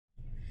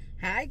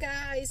Hi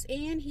guys,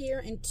 Ann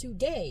here, and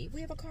today we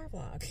have a car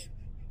vlog.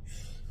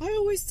 I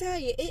always tell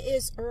you, it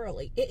is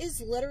early. It is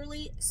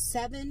literally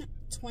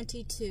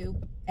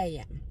 7:22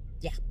 a.m.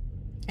 Yeah,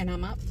 and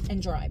I'm up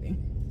and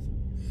driving.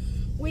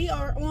 We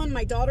are on,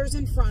 my daughter's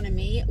in front of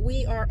me.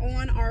 We are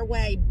on our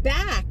way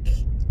back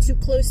to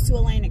close to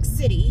Atlantic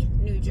City,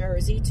 New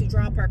Jersey, to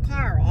drop our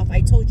car off.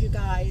 I told you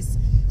guys,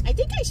 I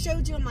think I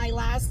showed you in my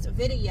last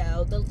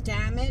video, the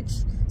damage.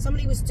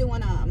 Somebody was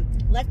doing a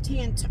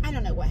left-hand, I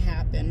don't know what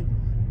happened.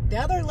 The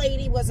other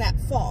lady was at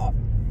fault.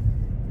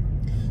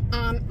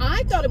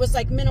 I thought it was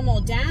like minimal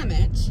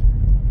damage,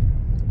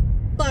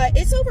 but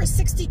it's over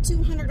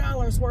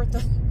 $6,200 worth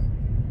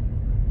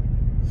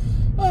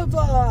of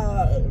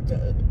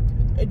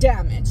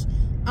damage.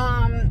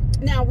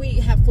 Now we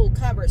have full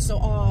coverage, so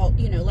all,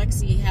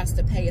 Lexi has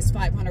to pay is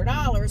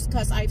 $500,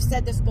 because I've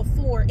said this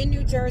before, in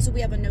New Jersey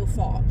we have a no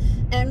fault.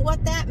 And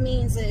what that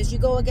means is you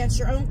go against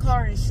your own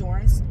car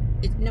insurance,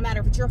 no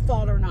matter if it's your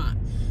fault or not.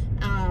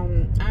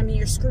 I mean,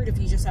 you're screwed if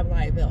you just have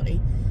liability.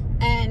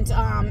 And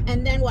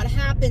then what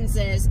happens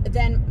is,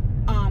 then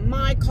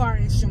my car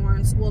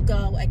insurance will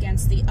go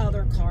against the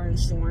other car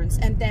insurance,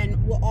 and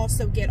then we'll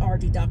also get our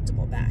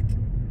deductible back.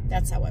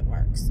 That's how it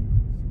works.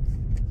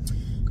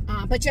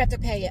 But you have to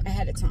pay it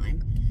ahead of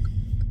time.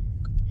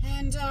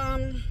 And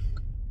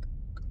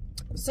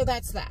so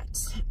that's that.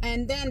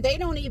 And then they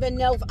don't even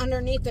know if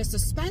underneath the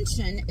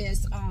suspension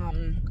is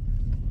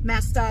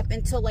messed up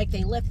until like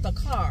they lift the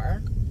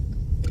car.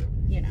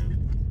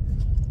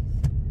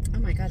 Oh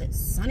my God, it's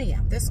sunny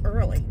out this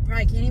early.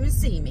 Probably can't even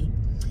see me.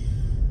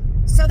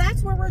 So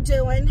that's what we're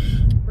doing.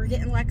 We're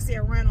getting Lexi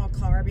a rental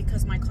car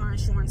because my car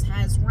insurance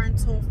has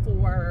rental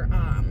for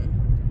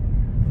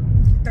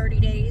 30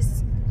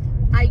 days.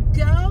 I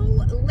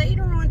go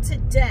later on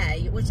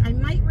today, which I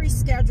might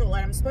reschedule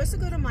it. I'm supposed to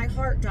go to my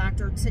heart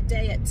doctor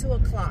today at 2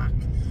 o'clock.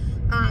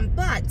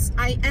 But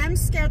I am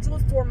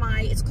scheduled for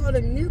it's called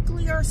a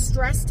nuclear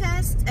stress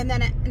test, and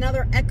then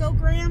another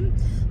echogram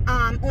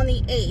on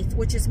the 8th,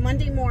 which is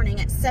Monday morning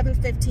at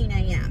 7:15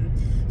 a.m.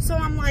 So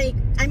I'm like,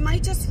 I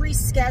might just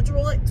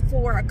reschedule it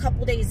for a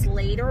couple days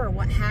later or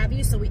what have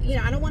you. So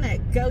I don't want to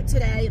go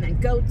today and then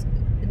go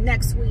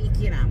next week.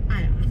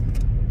 I don't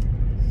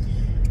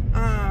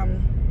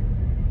know.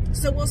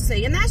 So we'll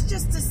see. And that's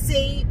just to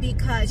see,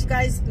 because you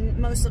guys,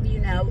 most of you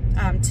know,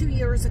 2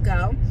 years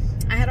ago,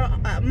 I had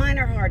a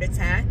minor heart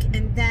attack,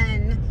 and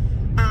then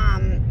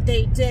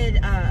they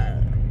did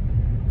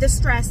the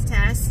stress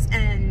test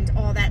and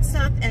all that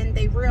stuff, and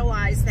they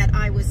realized that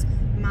I was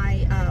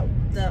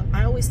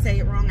I always say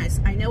it wrong.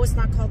 I know it's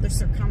not called the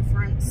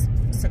circumflex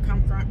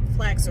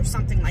or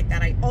something like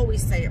that. I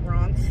always say it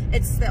wrong.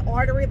 It's the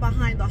artery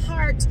behind the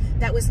heart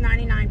that was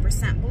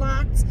 99%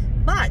 blocked.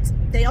 But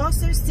they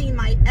also see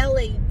my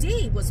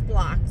LAD was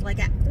blocked, like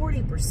at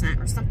 40%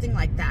 or something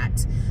like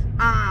that.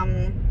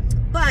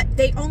 But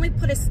they only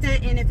put a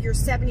stent in if you're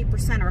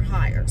 70% or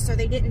higher. So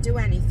they didn't do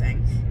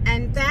anything.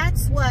 And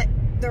that's what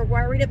they're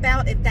worried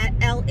about, if that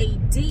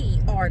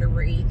LAD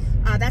artery,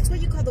 that's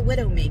what you call the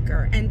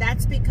widowmaker, and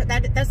that's because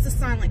that's the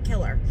silent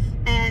killer.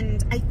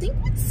 And I think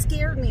what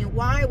scared me and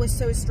why I was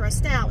so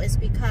stressed out is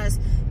because,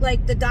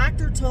 like the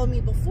doctor told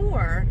me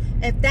before,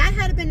 if that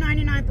had been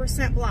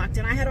 99% blocked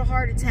and I had a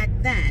heart attack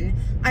then,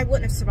 I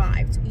wouldn't have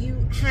survived.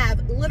 You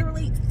have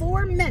literally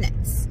 4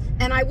 minutes,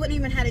 and I wouldn't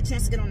even had a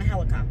chance to get on a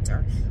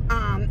helicopter.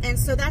 And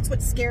so that's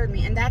what scared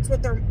me, and that's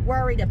what they're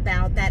worried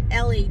about, that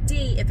LAD,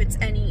 if it's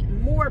any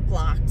more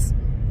blocked.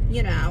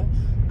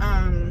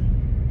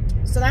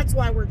 So that's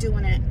why we're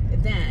doing it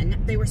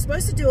then. They were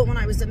supposed to do it when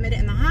I was admitted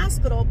in the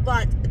hospital,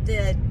 but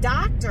the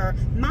doctor,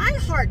 my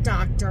heart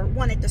doctor,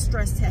 wanted the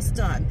stress test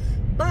done,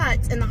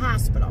 but in the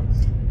hospital.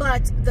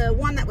 But the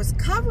one that was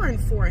covering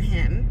for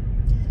him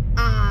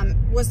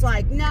was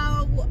like,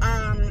 no,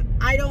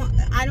 I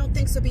don't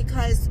think so,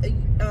 because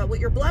with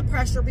your blood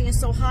pressure being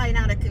so high and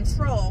out of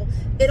control,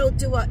 it'll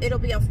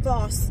be a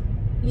false,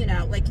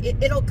 like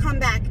it'll come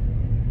back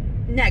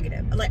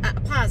negative, like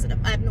positive,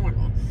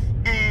 abnormal.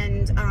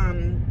 And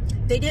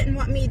they didn't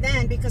want me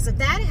then, because if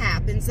that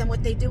happens, then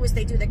what they do is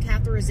they do the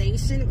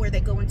catheterization where they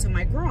go into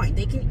my groin.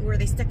 Where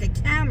they stick a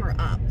camera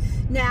up.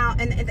 Now,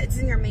 and it's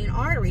in your main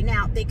artery.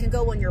 Now, they can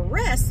go on your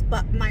wrist,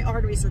 but my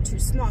arteries are too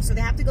small, so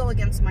they have to go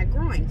against my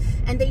groin.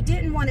 And they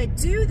didn't want to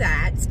do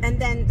that, and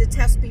then the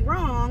test be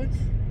wrong,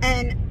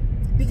 and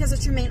because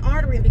it's your main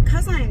artery, and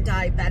because I am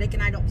diabetic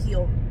and I don't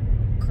heal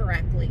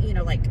correctly,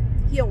 like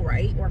heal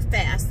right or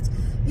fast,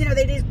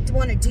 they didn't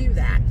want to do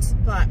that.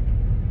 But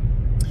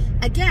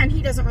again,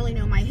 he doesn't really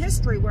know my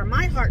history, where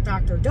my heart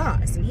doctor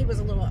does, and he was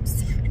a little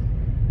upset,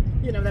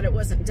 that it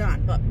wasn't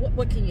done. But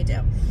what can you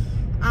do?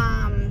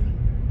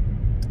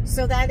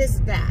 So that is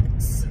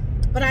that.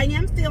 But I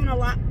am feeling a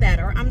lot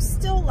better. I'm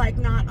still like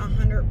not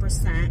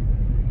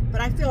 100%,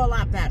 But I feel a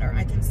lot better.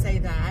 I can say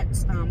that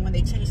when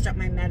they changed up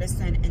my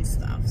medicine and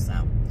stuff.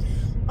 So,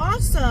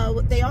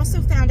 also, they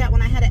also found out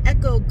when I had an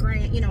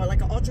echogram, you know,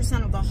 like an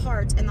ultrasound of the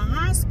heart in the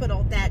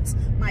hospital, that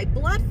my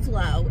blood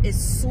flow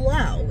is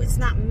slow. It's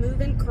not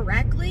moving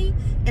correctly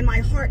in my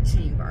heart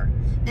chamber.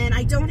 And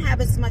I don't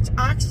have as much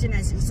oxygen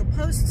as you're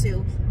supposed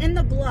to in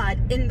the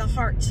blood in the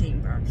heart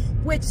chamber,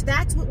 which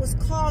that's what was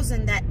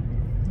causing that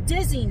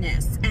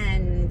dizziness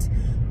and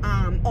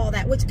all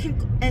that, which can,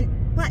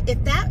 but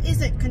if that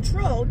isn't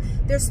controlled,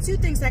 there's two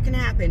things that can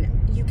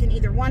happen. You can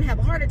either, one, have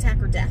a heart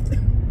attack or death.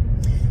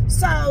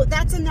 So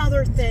that's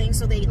another thing.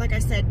 So they, like I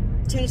said,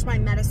 changed my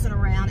medicine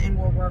around, and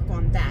we'll work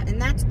on that.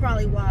 And that's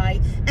probably why,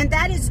 and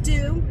that is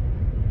due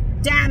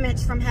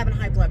damage from having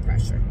high blood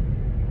pressure.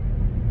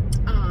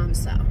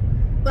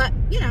 But,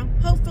 you know,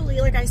 hopefully,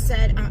 like I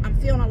said, I'm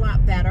feeling a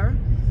lot better.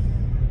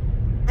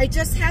 I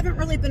just haven't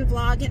really been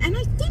vlogging, and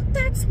I think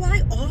that's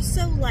why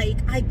also, like,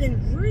 I've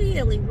been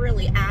really,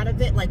 really out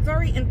of it, like,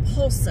 very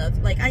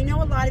impulsive. Like, I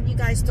know a lot of you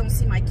guys don't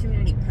see my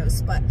community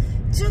posts, but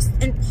just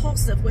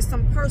impulsive with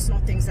some personal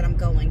things that I'm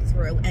going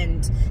through,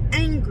 and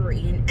angry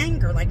and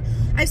anger. Like,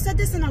 I said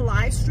this in a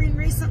live stream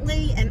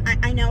recently, and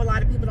I know a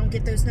lot of people don't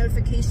get those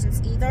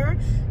notifications either.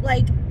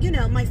 Like, you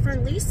know, my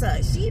friend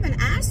Lisa, she even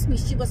asked me,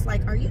 she was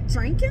like, are you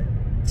drinking?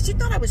 She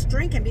thought I was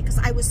drinking because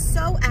I was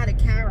so out of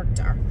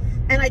character.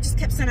 And I just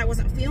kept saying I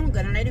wasn't feeling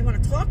good, and I didn't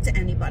want to talk to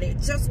anybody.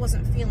 It just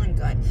wasn't feeling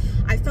good.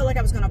 I felt like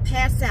I was going to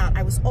pass out.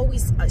 I was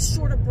always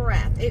short of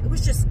breath. It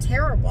was just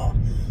terrible.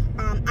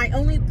 I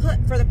only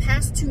put, for the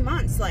past 2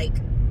 months, like,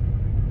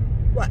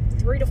 what,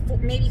 3 to 4,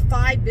 maybe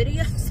 5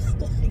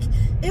 videos? Like,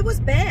 it was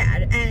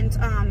bad. And,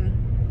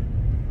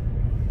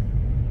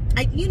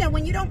 you know,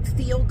 when you don't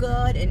feel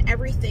good and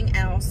everything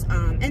else,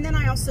 and then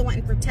I also went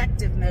in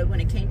protective mode when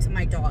it came to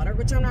my daughter,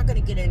 which I'm not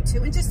going to get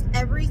into, and just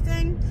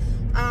everything,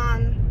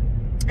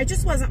 I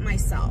just wasn't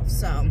myself.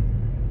 So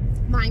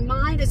my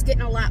mind is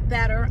getting a lot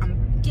better.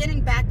 I'm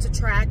getting back to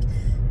track,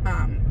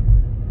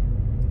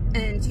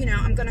 and, you know,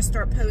 I'm going to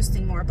start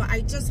posting more, but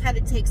I just had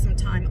to take some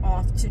time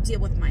off to deal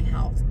with my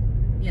health,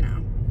 you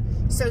know.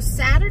 So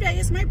Saturday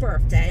is my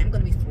birthday. I'm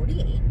going to be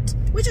 48,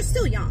 which is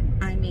still young.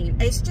 I mean,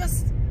 it's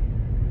just,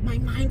 my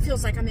mind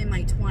feels like I'm in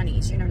my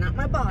 20s, you know, not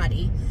my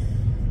body.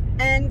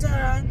 And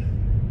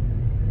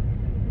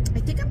I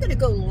think I'm going to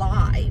go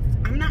live.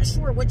 I'm not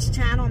sure which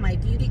channel, my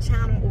beauty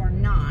channel or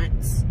not,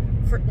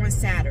 for on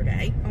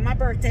Saturday, on my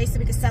birthday, so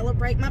we can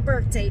celebrate my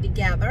birthday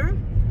together.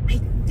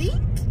 I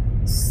think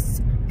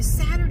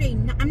Saturday,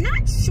 I'm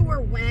not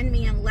sure when,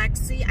 me and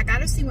Lexi, I got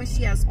to see when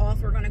she has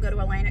off. We're going to go to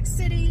Atlantic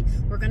City.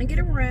 We're going to get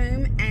a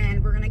room,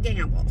 and we're going to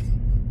gamble.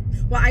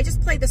 Well, I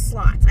just play the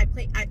slots. I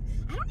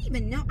don't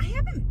even know. I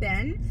haven't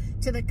been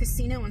to the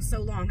casino in so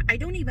long. I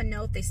don't even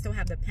know if they still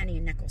have the penny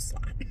and nickel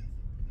slot.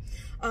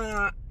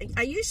 I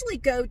usually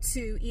go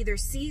to either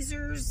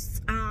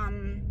Caesars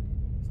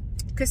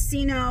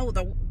Casino,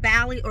 the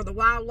Valley, or the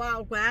Wild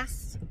Wild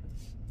West.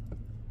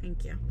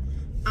 Thank you.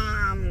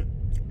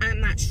 I'm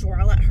not sure.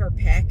 I'll let her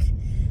pick.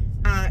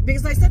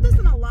 Because I said this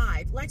in a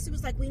live. Lexi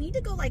was like, we need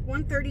to go like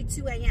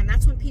 1:32 a.m.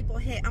 That's when people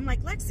hit. I'm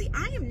like, Lexi,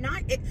 I am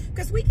not,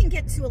 because we can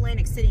get to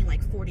Atlantic City in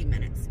like 40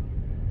 minutes.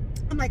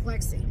 I'm like,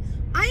 Lexi,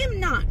 I am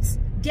not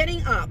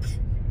getting up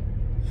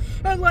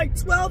at like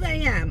 12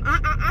 a.m.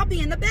 I'll be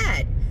in the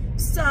bed.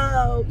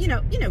 So, you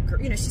know,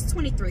 she's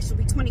 23. She'll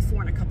be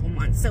 24 in a couple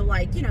months. So,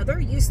 like, you know, they're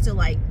used to,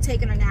 like,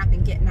 taking a nap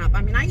and getting up.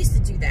 I mean, I used to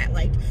do that.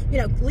 Like, you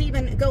know,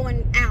 leaving,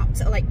 going out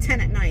to, like,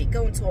 10 at night,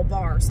 going to a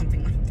bar or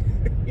something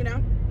like that, you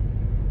know?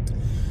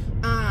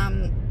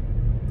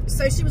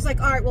 So she was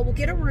like, all right, well, we'll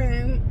get a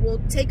room,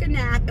 we'll take a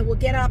nap, and we'll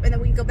get up, and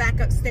then we can go back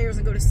upstairs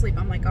and go to sleep.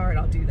 I'm like, all right,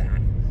 I'll do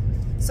that.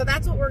 So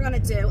that's what we're going to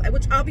do,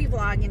 which I'll be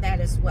vlogging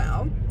that as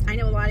well. I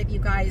know a lot of you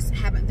guys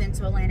haven't been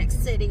to Atlantic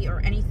City or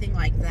anything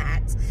like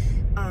that,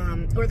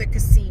 or the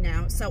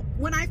casino. So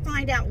when I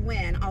find out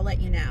when, I'll let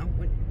you know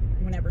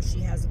whenever she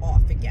has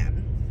off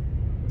again.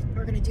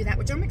 We're going to do that,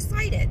 which I'm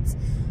excited.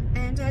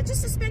 And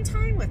just to spend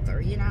time with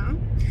her, you know.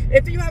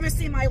 If you haven't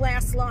seen my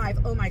last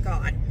live, oh my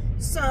God.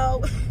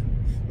 So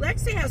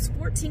Lexi has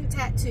 14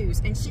 tattoos,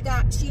 and she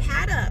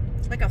had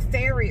like a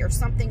fairy or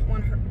something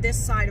on this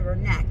side of her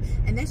neck,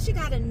 and then she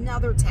got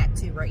another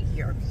tattoo right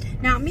here.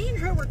 Now, me and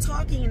her were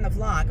talking in the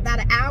vlog about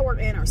an hour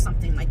in or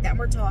something like that.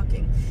 We're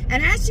talking,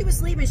 and as she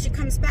was leaving, she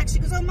comes back. She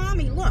goes, "Oh,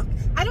 Mommy, look!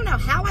 I don't know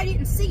how I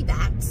didn't see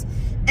that."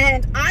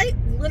 And I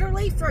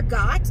literally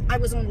forgot I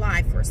was on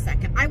live for a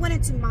second. I went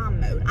into mom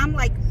mode. I'm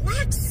like,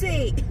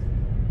 Lexi,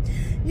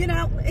 you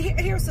know,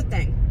 here's the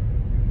thing.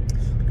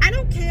 I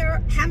don't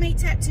care how many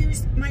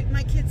tattoos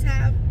my kids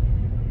have.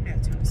 I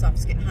gotta turn this off,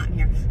 it's getting hot in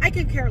here. I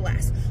could care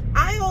less.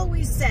 I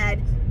always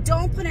said,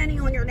 don't put any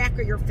on your neck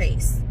or your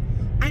face.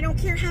 I don't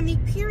care how many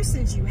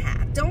piercings you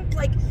have. Don't,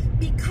 like,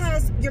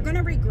 because you're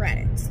gonna regret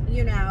it,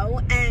 you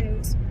know?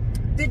 And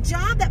the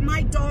job that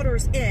my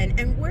daughter's in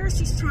and where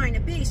she's trying to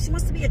be, she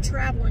wants to be a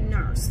traveling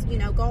nurse, you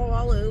know, go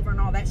all over and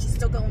all that. She's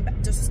still going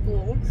back to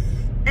school.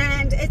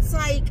 And it's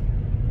like,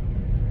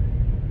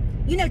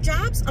 you know,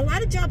 jobs, a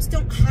lot of jobs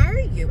don't hire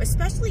you,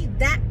 especially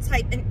that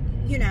type,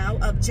 you know,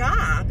 of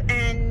job.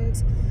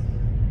 And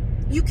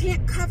you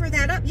can't cover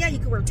that up. Yeah, you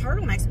could wear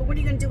turtlenecks, but what are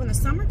you going to do in the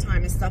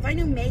summertime and stuff? I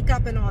knew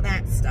makeup and all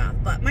that stuff,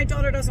 but my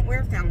daughter doesn't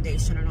wear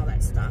foundation and all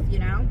that stuff, you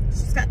know?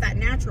 She's got that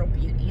natural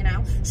beauty, you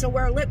know? She'll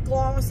wear lip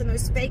gloss and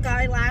those fake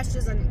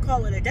eyelashes and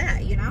call it a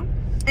day, you know?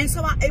 And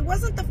so it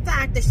wasn't the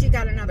fact that she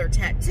got another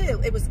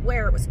tattoo. It was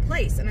where it was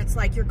placed. And it's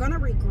like, you're going to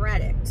regret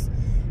it.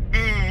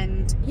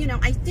 And, you know,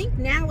 I think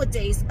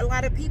nowadays a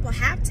lot of people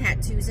have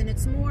tattoos and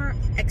it's more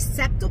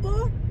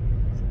acceptable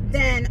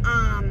than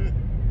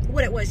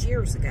what it was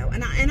years ago.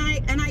 And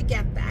I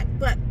get that,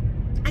 but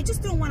I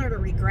just don't want her to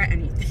regret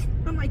anything.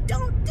 I'm like,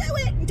 don't do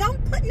it.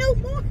 Don't put no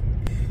more.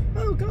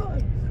 Oh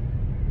God.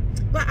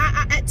 But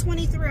at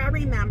 23, I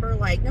remember,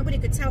 like, nobody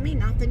could tell me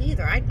nothing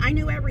either. I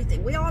knew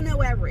everything. We all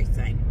know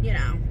everything, you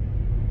know.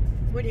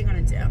 What are you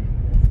going to do?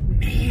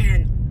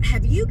 Man,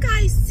 have you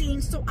guys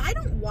seen, so I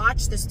don't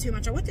watch this too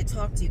much. I want to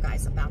talk to you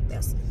guys about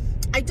this.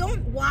 I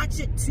don't watch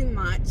it too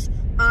much.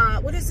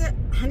 What is it?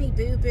 Honey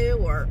Boo Boo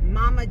or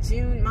Mama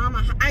June,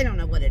 Mama, I don't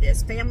know what it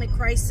is. Family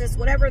Crisis,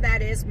 whatever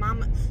that is.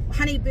 Mama,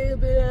 Honey Boo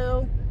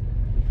Boo.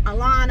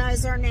 Alana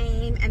is her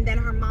name, and then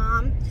her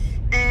mom.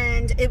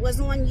 And it was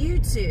on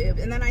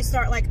YouTube. And then I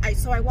start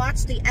so I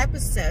watched the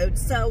episode.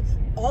 So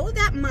all of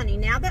that money,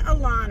 now that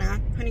Alana,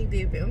 Honey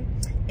Boo Boo,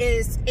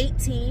 is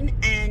 18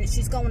 and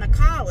she's going to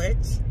college.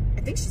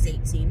 I think she's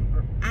 18,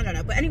 or I don't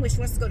know. But anyway, she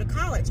wants to go to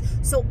college.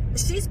 So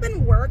she's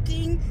been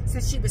working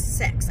since she was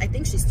 6. I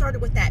think she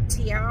started with that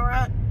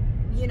tiara,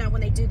 you know,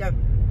 when they do the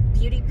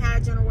beauty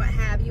pageant or what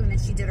have you. And then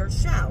she did her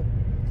show.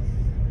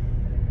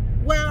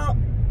 Well,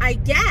 I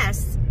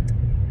guess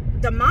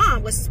the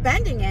mom was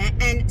spending it,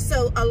 and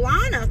so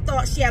Alana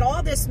thought she had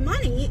all this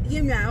money,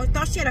 you know,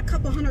 thought she had a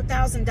couple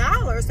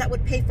 $100,000 that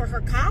would pay for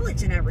her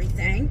college and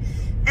everything,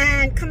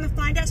 and come to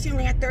find out she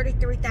only had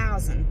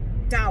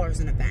 $33,000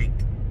 in the bank.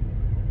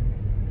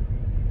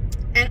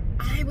 And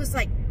I was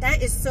like,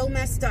 that is so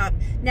messed up.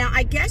 Now,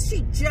 I guess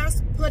she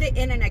just put it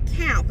in an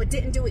account, but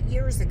didn't do it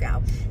years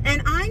ago.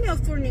 And I know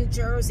for New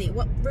Jersey,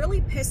 what really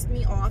pissed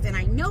me off, and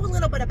I know a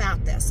little bit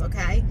about this,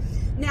 okay?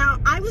 Now,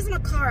 I was in a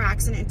car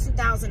accident in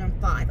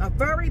 2005, a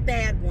very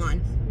bad one,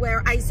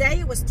 where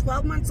Isaiah was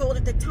 12 months old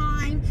at the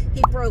time.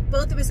 He broke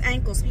both of his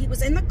ankles. He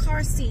was in the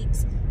car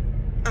seat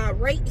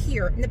right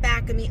here in the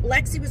back of me.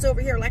 Lexi was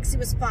over here. Lexi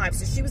was 5,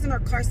 so she was in her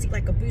car seat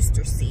like a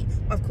booster seat,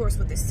 of course,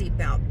 with a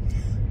seatbelt.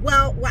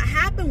 Well, what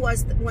happened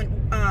was that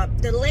when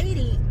the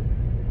lady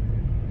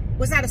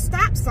was at a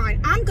stop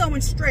sign, I'm going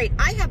straight.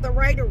 I have the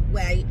right of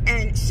way,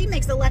 and she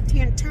makes a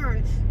left-hand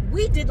turn.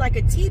 We did like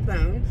a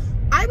T-bone.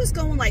 I was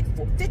going like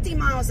 50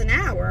 miles an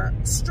hour,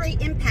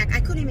 straight impact.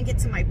 I couldn't even get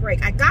to my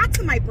brake. I got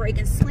to my brake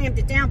and slammed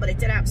it down, but it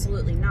did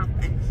absolutely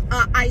nothing.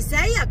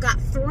 Isaiah got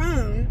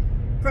thrown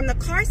from the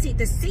car seat.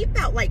 The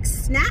seatbelt like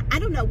snapped. I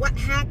don't know what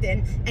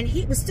happened, and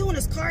he was still in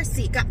his car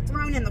seat, got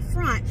thrown in the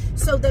front.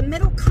 So the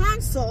middle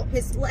console,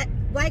 his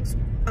legs,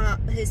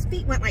 his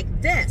feet went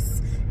like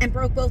this and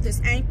broke both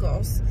his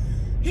ankles.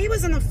 He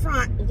was in the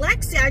front.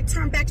 Lexi, I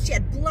turned back, she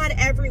had blood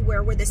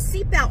everywhere where the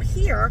seatbelt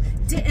here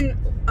didn't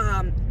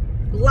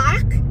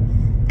lock.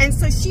 And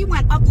so she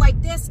went up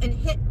like this and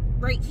hit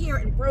right here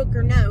and broke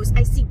her nose.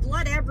 I see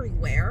blood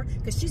everywhere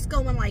because she's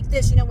going like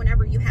this, you know,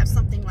 whenever you have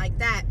something like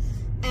that.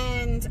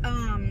 And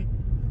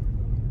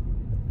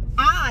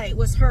I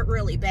was hurt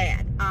really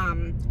bad.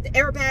 The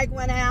airbag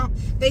went out.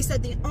 They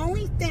said the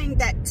only thing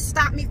that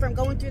stopped me from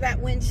going through that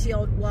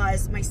windshield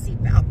was my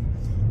seatbelt.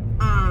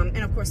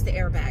 And of course the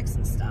airbags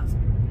and stuff.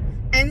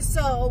 And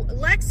so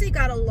Lexi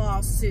got a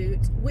lawsuit.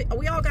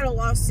 We all got a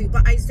lawsuit,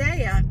 but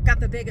Isaiah got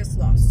the biggest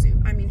lawsuit.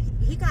 I mean,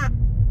 he got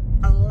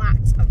a lot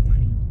of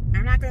money.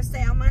 I'm not going to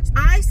say how much.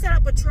 I set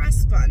up a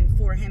trust fund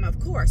for him, of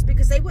course,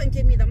 because they wouldn't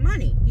give me the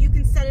money. You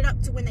can set it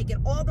up to when they get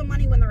all the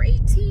money when they're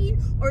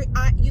 18, or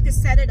you can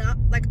set it up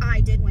like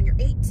I did when you're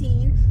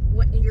 18,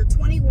 when you're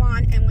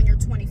 21, and when you're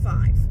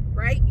 25,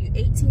 right?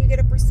 18, you get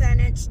a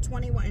percentage,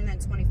 21, and then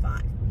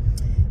 25.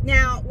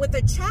 Now, with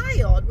a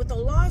child, with a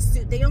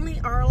lawsuit, they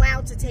only are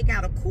allowed to take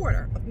out a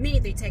quarter. Of me,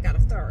 they take out a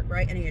third,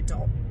 right? Any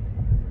adult.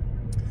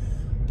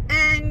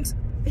 And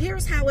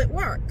here's how it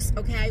works,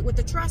 okay, with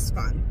the trust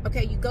fund.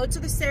 Okay, you go to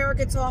the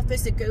surrogate's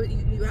office,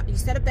 you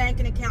set a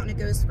banking account and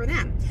it goes for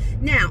them.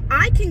 Now,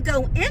 I can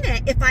go in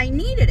it if I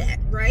needed it,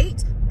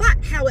 right?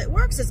 But how it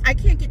works is I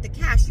can't get the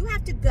cash. You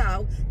have to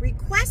go,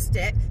 request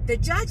it. The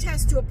judge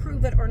has to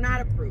approve it or not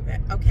approve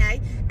it,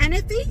 okay? And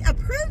if he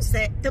approves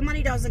it, the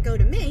money doesn't go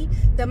to me.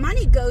 The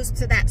money goes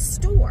to that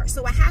store.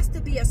 So it has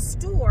to be a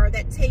store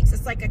that takes,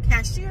 it's like a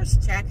cashier's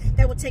check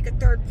that will take a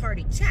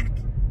third-party check.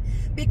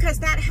 Because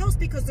that helps,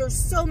 because there's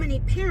so many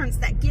parents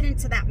that get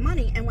into that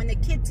money, and when the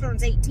kid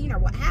turns 18 or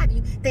what have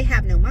you, they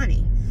have no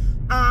money.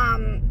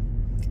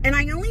 And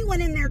I only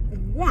went in there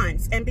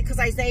once, and because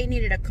Isaiah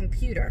needed a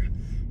computer.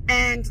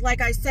 And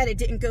like I said, it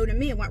didn't go to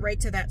me, it went right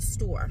to that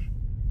store.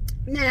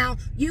 Now,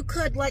 you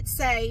could, let's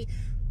say,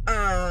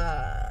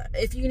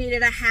 if you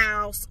needed a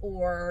house,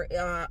 or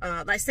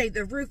let's say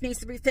the roof needs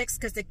to be fixed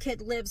because the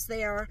kid lives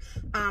there.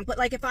 But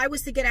like if I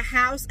was to get a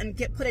house and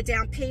put a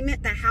down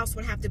payment, that house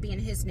would have to be in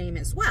his name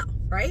as well,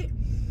 right?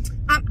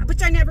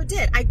 Which I never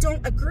did. I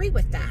don't agree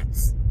with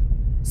that.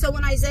 So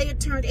when Isaiah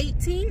turned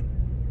 18,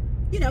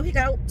 you know, he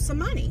got some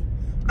money.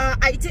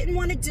 I didn't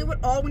want to do it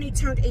all when he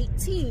turned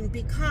 18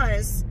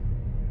 because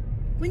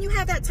when you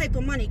have that type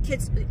of money,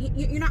 kids,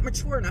 you're not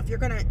mature enough. You're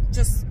going to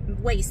just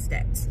waste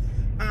it.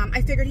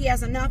 I figured he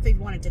has enough if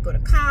he wanted to go to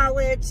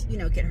college, you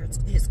know, get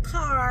his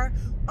car,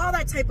 all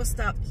that type of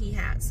stuff. He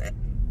has it.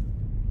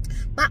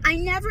 But I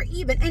never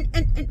even,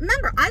 and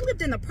remember, I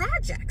lived in the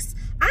projects.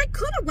 I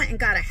could have went and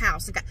got a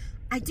house.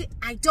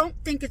 I don't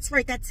think it's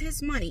right. That's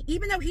his money.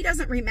 Even though he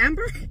doesn't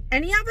remember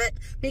any of it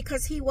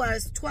because he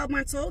was 12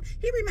 months old.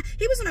 He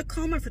was in a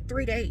coma for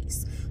 3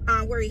 days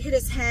where he hit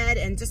his head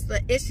and just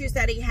the issues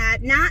that he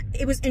had.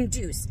 It was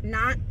induced,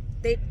 not,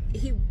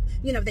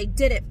 you know, they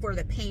did it for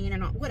the pain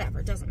and all, whatever.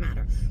 It doesn't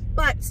matter.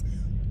 But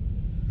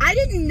I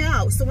didn't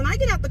know. So when I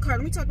get out the car,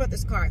 let me talk about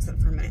this car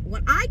accident for a minute.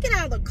 When I get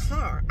out of the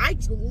car, I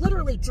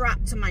literally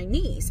dropped to my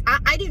knees.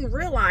 I didn't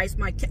realize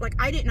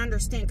I didn't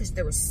understand because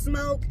there was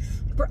smoke,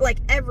 like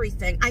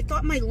everything. I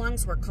thought my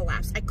lungs were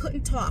collapsed. I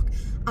couldn't talk.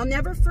 I'll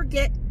never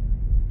forget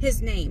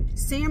his name.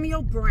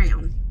 Samuel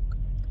Brown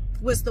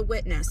was the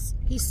witness.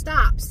 He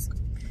stops.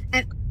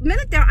 And a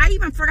minute there, I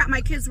even forgot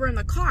my kids were in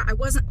the car. I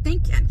wasn't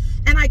thinking.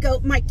 And I go,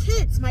 my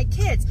kids.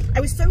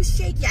 I was so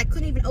shaky, I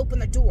couldn't even open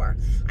the door.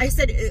 I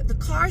said, the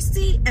car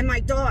seat and my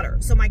daughter.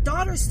 So my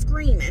daughter's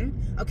screaming.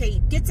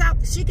 Okay,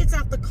 she gets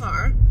out the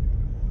car.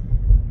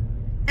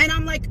 And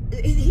I'm like,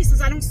 he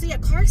says, I don't see a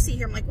car seat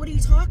here. I'm like, what are you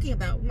talking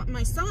about?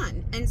 My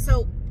son. And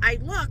so I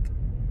look.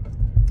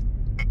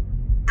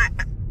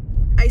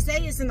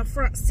 Isaiah's in the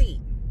front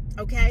seat.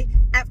 Okay?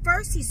 At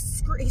first, he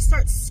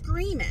starts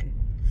screaming.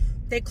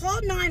 They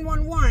called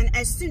 911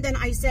 then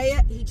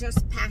Isaiah, he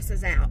just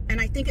passes out.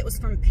 And I think it was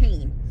from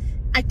pain.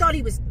 I thought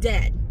he was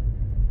dead.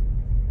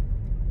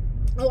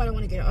 Oh, I don't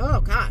want to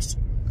oh gosh.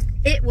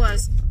 It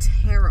was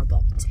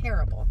terrible,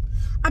 terrible.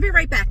 I'll be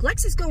right back.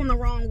 Lexi's going the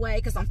wrong way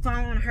because I'm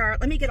following her.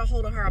 Let me get a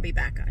hold of her. I'll be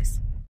back, guys.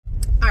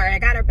 All right, I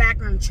got her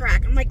back on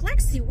track. I'm like,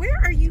 Lexi, where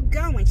are you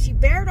going? She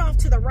bared off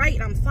to the right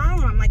and I'm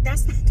following. I'm like,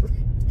 that's not the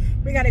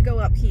right. We got to go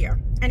up here.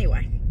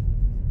 Anyway.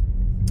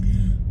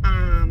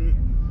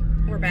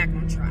 We're back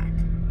on track.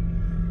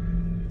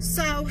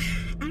 So,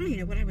 I don't even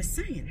know what I was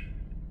saying.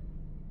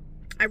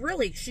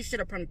 She should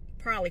have been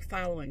probably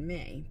following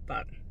me,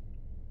 but,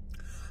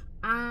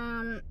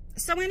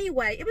 so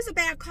anyway, it was a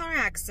bad car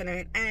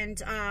accident,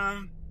 and,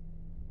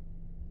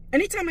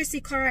 anytime I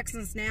see car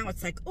accidents now,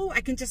 it's like, oh,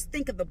 I can just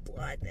think of the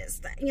blood, this,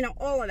 that, you know,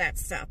 all of that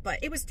stuff, but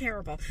it was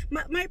terrible.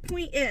 My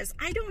point is,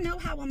 I don't know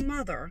how a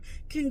mother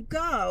can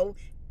go.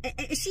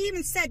 And she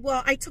even said,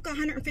 well, I took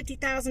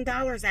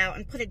 $150,000 out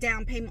and put a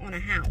down payment on a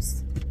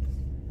house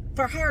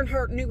for her and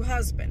her new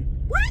husband.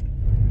 What?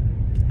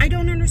 I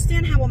don't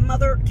understand how a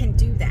mother can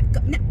do that.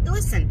 Now,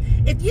 listen,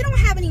 if you don't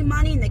have any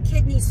money and the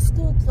kid needs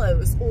school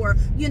clothes or,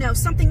 you know,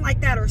 something like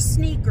that, or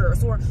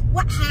sneakers or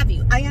what have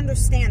you, I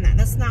understand that.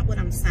 That's not what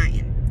I'm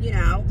saying, you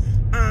know.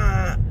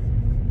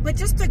 But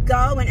just to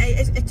go and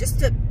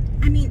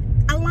I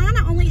mean,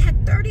 Alaina only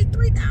had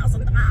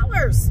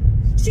 $33,000.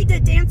 She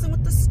did Dancing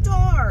with the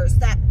Stars,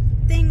 that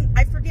thing,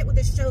 I forget what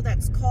the show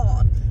that's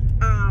called,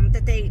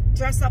 that they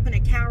dress up in a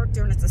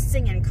character and it's a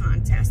singing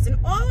contest and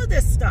all of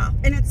this stuff.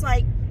 And it's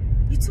like,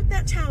 you took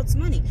that child's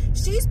money.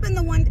 She's been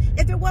the one,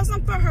 if it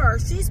wasn't for her,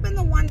 she's been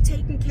the one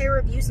taking care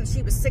of you since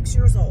she was 6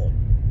 years old.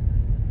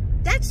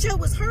 That show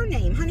was her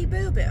name, Honey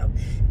Boo Boo.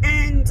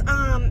 And,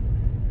 I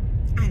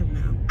don't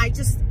know. It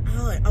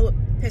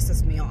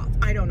pisses me off.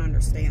 I don't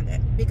understand it.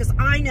 Because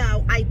I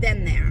know I've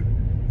been there.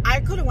 I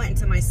could have went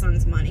into my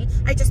son's money.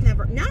 I just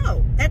never,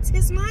 no, that's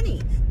his money.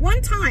 One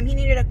time he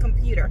needed a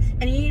computer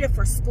and he needed it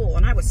for school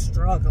and I was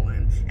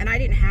struggling and I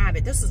didn't have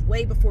it. This was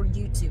way before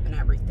YouTube and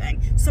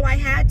everything. So I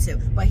had to,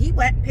 but he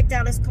went and picked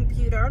out his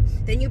computer.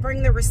 Then you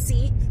bring the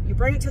receipt, you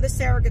bring it to the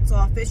surrogate's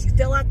office, you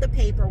fill out the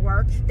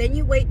paperwork, then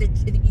you wait,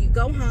 you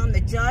go home, the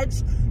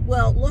judge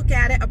will look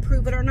at it,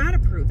 approve it or not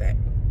approve it.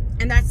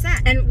 And that's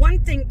that. And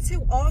one thing,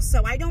 too,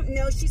 also, I don't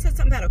know, she said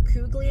something about a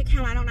Kugli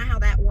account. I don't know how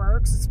that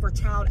works. It's for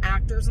child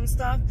actors and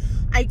stuff.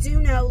 I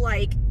do know,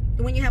 like,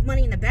 when you have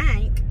money in the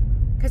bank,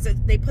 because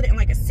they put it in,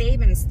 like, a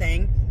savings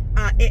thing,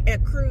 it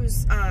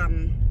accrues,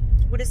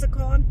 what is it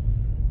called?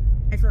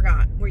 I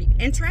forgot.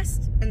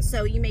 Interest? And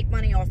so you make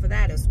money off of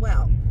that as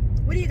well.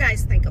 What do you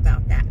guys think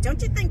about that?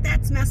 Don't you think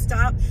that's messed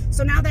up?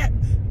 So now that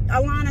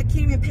Alaina can't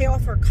even pay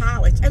off her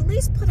college, at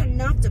least put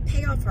enough to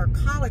pay off her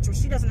college where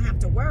she doesn't have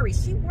to worry.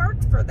 She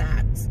worked for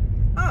that.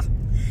 Oh,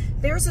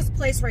 there's this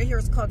place right here.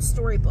 It's called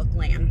Storybook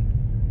Land.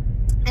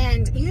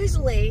 And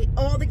usually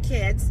all the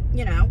kids,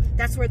 you know,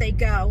 that's where they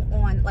go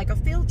on like a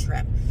field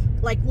trip.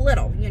 Like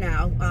little, you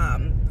know,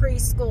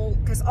 preschool,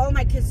 because all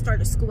my kids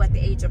started school at the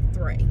age of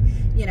 3,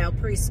 you know,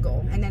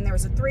 preschool. And then there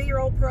was a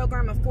 3-year-old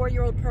program, a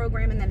 4-year-old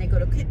program, and then they go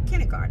to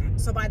kindergarten.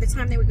 So by the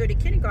time they would go to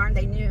kindergarten,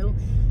 they knew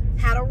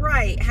how to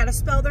write, how to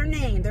spell their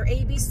name, their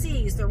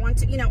ABCs, their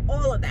you know,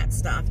 all of that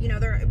stuff. You know,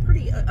 they're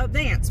pretty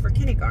advanced for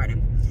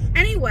kindergarten.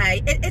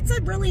 Anyway, it's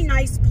a really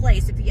nice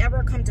place if you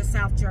ever come to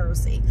South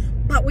Jersey.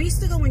 But we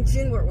used to go in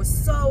June where it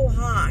was so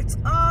hot.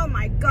 Oh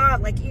my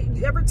God, like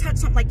you ever touch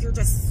something like you're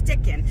just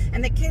sticking,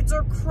 and the kids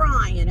are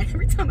crying. And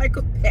every time I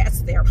go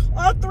past there,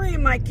 all three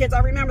of my kids, I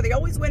remember they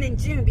always went in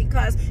June,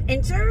 because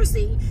in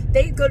Jersey,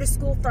 they go to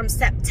school from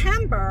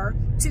September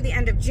to the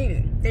end of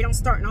June. They don't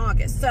start in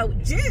August. So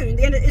June,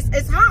 the end of,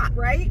 it's hot,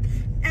 right?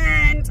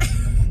 And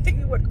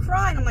you would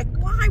cry, and I'm like,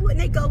 why wouldn't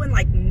they go in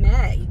like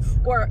May?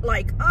 Or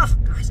like, oh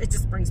gosh, it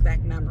just brings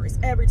back memories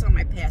every time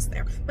I pass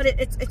there. But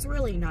it's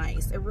really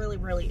nice. It really,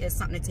 really is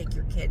something to take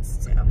your kids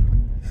to.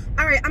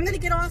 All right, I'm gonna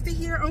get off of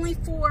here, only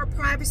for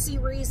privacy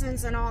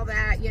reasons and all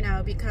that, you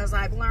know, because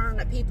I've learned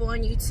that people on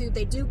YouTube,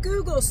 they do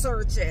Google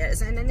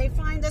searches, and then they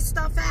find this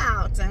stuff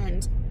out,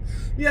 and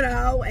you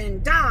know,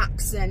 and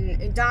docs,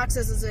 and docs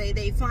is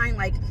they find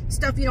like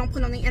stuff you don't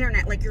put on the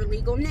internet, like your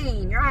legal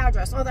name, your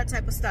address, all that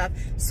type of stuff.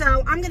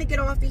 So I'm gonna get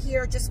off of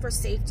here just for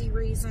safety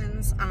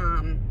reasons,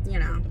 you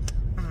know,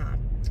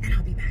 and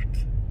I'll be back.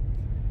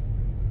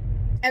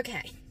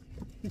 Okay.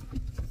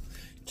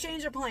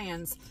 Change of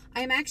plans.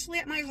 I am actually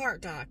at my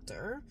heart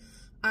doctor.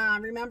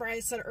 Remember I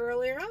said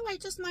earlier, oh, I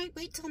just might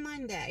wait till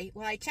Monday.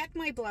 Well, I checked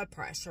my blood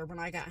pressure when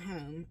I got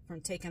home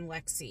from taking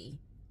Lexi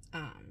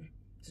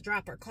to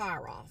drop her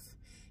car off.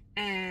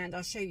 And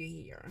I'll show you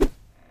here.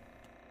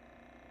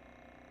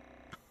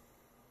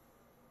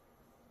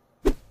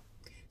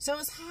 So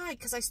it's high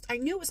because I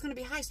knew it was going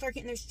to be high. Start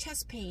getting those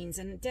chest pains,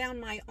 and down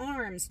my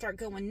arms start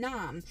going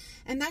numb.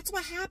 And that's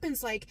what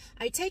happens. Like,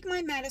 I take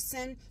my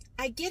medicine,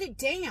 I get it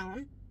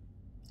down,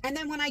 and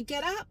then when I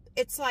get up,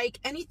 it's like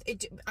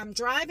I'm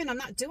driving, I'm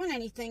not doing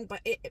anything,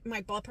 but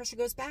my blood pressure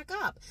goes back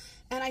up.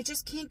 And I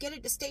just can't get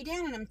it to stay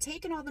down. And I'm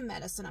taking all the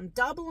medicine, I'm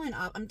doubling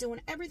up, I'm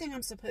doing everything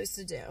I'm supposed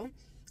to do.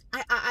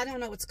 I don't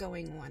know what's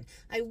going on.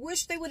 I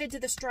wish they would have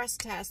did the stress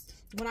test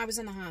when I was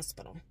in the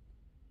hospital.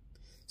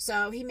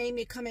 So he made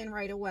me come in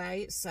right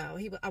away. So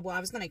well, I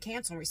was going to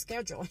cancel and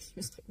reschedule. He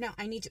was like, no,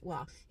 I need you.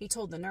 Well, he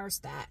told the nurse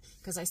that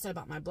because I said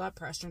about my blood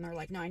pressure, and they're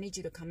like, no, I need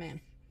you to come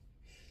in.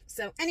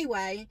 So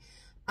anyway,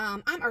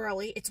 I'm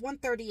early. It's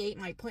 1:38.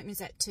 My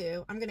appointment's at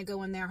 2. I'm going to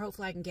go in there.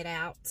 Hopefully I can get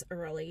out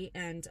early.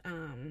 And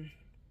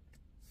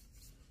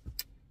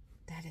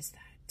that is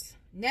that.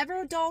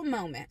 Never a dull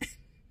moment.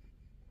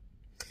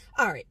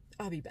 All right,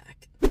 I'll be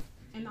back.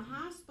 In the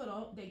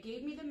hospital, they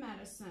gave me the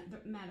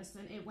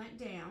medicine. It went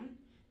down.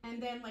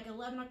 And then like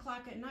 11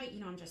 o'clock at night, you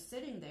know, I'm just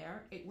sitting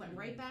there. It went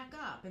right back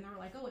up. And they were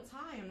like, oh, it's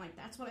high. I'm like,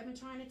 that's what I've been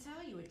trying to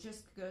tell you. It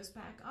just goes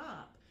back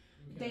up.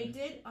 Okay. They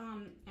did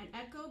an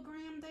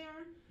echogram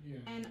there. Yeah.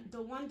 And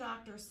the one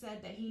doctor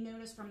said that he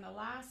noticed from the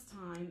last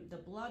time the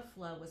blood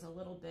flow was a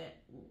little bit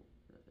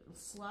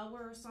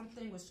slower or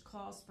something, which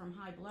caused from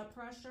high blood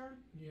pressure.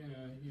 Yeah.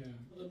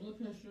 Well, the blood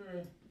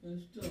pressure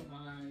is still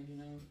high, you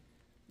know,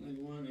 like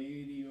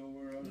 180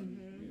 over,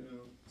 you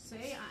know.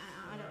 See,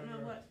 I don't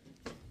know what...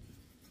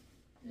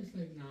 It's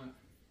like not.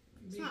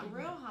 It's not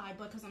real high,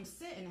 but because I'm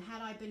sitting.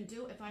 Had I been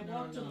if I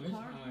walked to the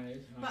car.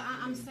 It's high. But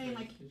I'm saying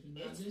like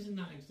this is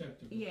not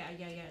acceptable. Yeah.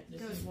 It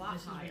goes a lot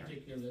higher. This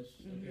is ridiculous.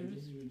 Okay,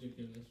 this is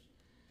ridiculous.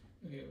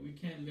 Okay, we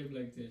can't live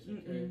like this.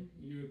 Okay,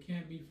 you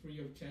can't be free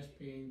of chest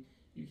pain.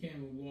 You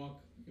can't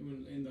walk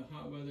even in the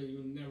hot weather.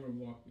 You'll never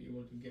be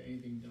able to get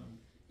anything done.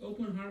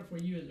 Open heart for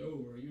you is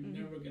over. You're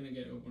never gonna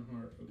get open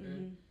heart.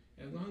 Okay,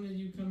 as long as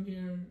you come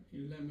here,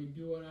 you let me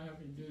do what I have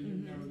to do.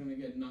 You're never gonna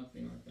get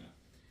nothing like that.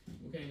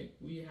 Okay,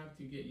 we have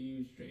to get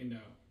you straightened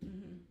out.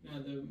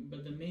 Now,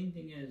 but the main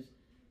thing is,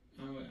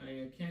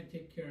 I can't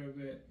take care of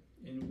it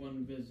in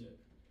one visit.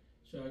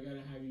 So I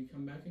gotta have you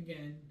come back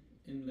again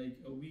in like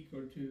a week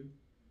or two,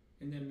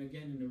 and then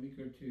again in a week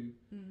or two,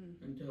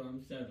 until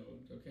I'm settled.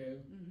 Okay,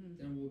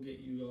 then we'll get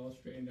you all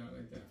straightened out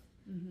like that.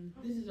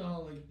 This is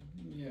all like,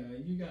 yeah,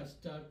 you got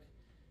stuck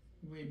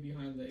way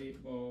behind the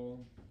 8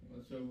 ball.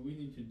 So we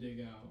need to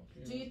dig out.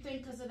 Do you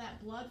think because of that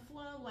blood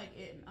flow, like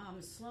it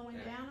slowing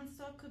down and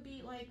stuff, could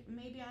be like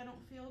maybe I don't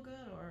feel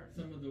good, or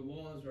some of the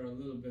walls are a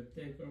little bit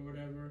thick or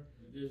whatever.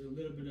 There's a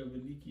little bit of a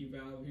leaky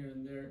valve here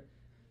and there,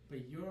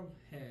 but your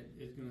head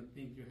is gonna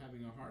think you're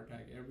having a heart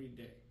attack every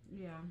day.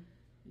 Yeah.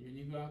 When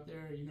you go out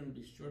there, you're gonna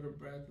be short of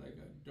breath like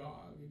a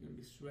dog. You're gonna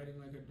be sweating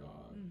like a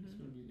dog. It's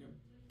gonna be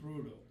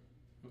brutal.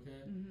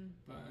 Okay.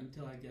 But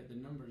until I get the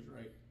numbers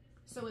right.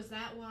 So is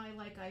that why,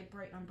 like,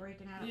 I'm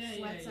breaking out of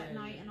sweats at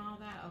night and all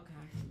that?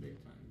 Okay.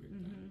 Big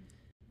time.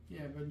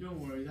 Yeah, but don't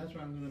worry. That's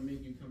why I'm going to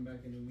make you come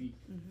back in a week.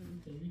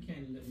 Because we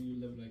can't let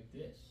you live like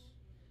this.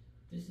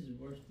 This is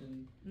worse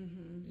than,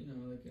 you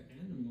know, like an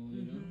animal,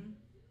 you know?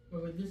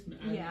 But with this,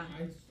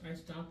 I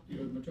stopped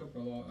your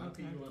metoprolol. I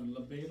think you want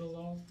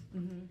labetalol.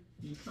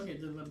 Okay,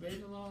 the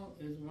labetalol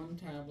is 1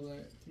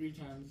 tablet 3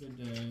 times a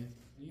day.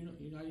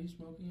 Are you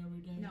smoking every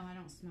day? No, I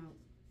don't smoke.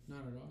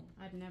 Not at all?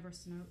 I've never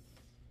smoked.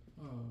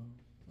 Oh,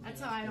 That's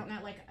how I don't know.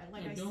 Like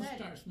I don't said.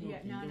 Start smoking.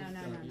 Yeah,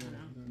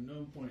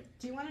 No point.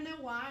 Do you want to know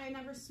why I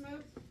never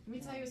smoked? Let me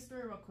tell you a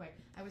story real quick.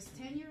 I was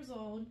 10 years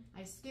old.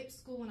 I skipped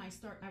school and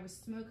I was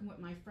smoking with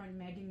my friend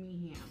Megan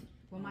Meehan.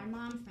 Well, my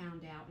mom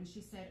found out and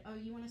she said, "Oh,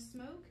 you want to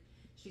smoke?"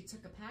 She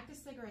took a pack of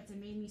cigarettes and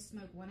made me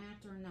smoke one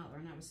after another,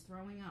 and I was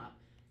throwing up.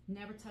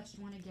 Never touched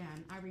one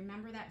again. I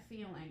remember that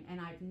feeling,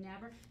 and I've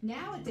never.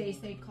 Nowadays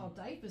they'd call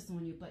diapers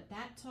on you, but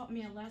that taught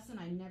me a lesson.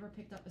 I never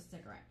picked up a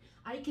cigarette.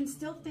 I can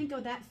still think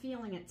of that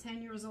feeling at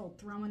 10 years old,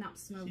 throwing up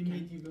smoking. She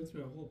made you go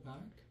through a whole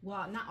pack?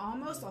 Well, not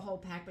almost a whole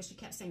pack, but she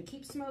kept saying,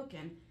 "Keep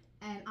smoking,"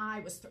 and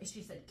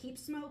she said, "Keep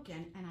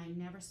smoking," and I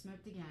never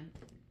smoked again.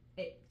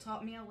 It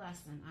taught me a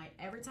lesson.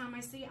 Every time I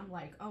see it, I'm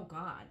like, oh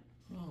God.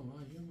 Oh, wow,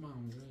 your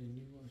mom really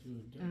knew what she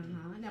was doing.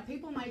 Now,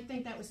 people might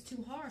think that was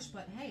too harsh,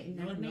 but hey, it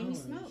never No, made me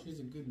smoke.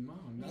 She's a good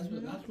mom.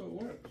 That's what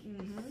works.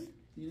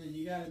 You know,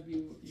 you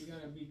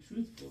gotta be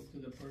truthful to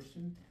the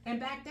person. And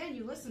back then,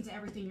 you listened to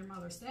everything your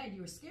mother said.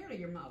 You were scared of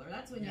your mother.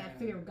 That's when you had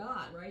fear of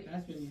God, right?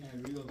 That's when you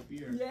had real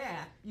fear.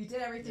 Yeah, you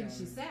did everything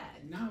she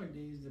said.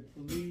 Nowadays, the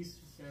police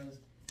says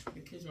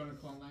the kids want to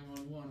call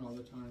 911 all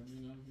the time.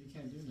 You know, you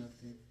can't do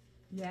nothing.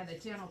 Yeah, the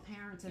gentle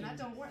parents, and that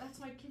don't work. That's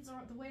why kids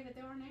are the way that they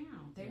are now.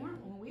 They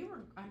weren't when we were.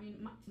 I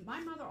mean, my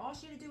mother, all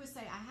she had to do was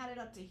say, "I had it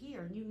up to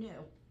here," and you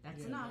knew.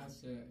 That's enough.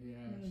 That's it. Yeah,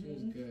 she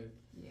was good.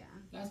 Yeah.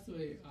 That's the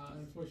way.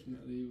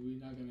 Unfortunately, we're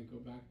not going to go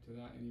back to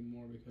that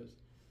anymore because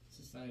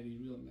society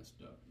real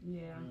messed up.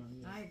 Yeah,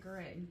 I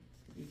agree.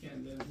 You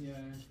can't live. Yeah,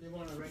 they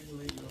want to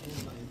regulate your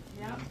whole life.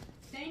 Yep.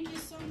 Thank you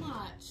so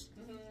much.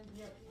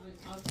 Yep.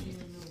 I'll see you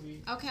in a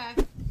week. Okay.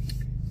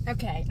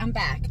 Okay, I'm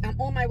back. I'm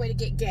on my way to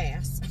get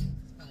gas.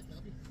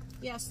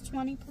 Yes,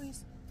 20,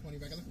 please. 20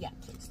 regular? Yeah,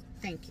 please.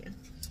 Thank you.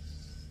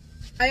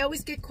 I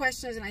always get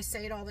questions, and I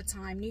say it all the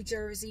time. New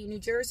Jersey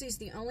is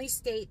the only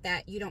state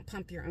that you don't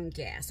pump your own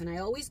gas. And I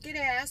always get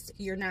asked,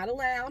 you're not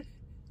allowed.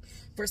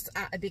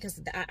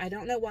 Because I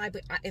don't know why,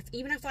 but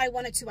even if I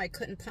wanted to, I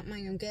couldn't pump my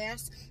own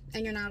gas.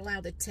 And you're not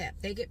allowed to tip.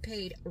 They get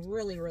paid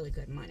really, really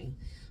good money.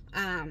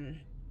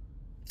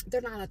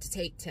 They're not allowed to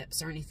take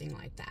tips or anything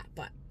like that,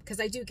 but because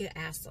I do get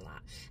asked a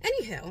lot.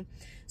 Anywho,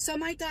 so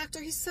my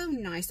doctor, he's so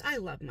nice. I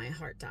love my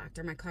heart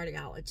doctor, my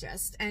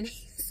cardiologist, and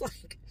he's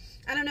like,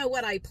 I don't know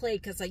what I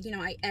played because, like, you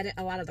know, I edit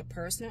a lot of the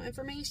personal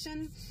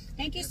information.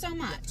 Thank you so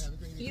much.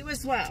 You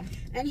as well.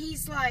 And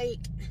he's like,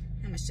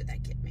 how much did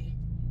that get me?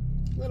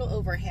 A little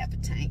over half a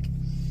tank.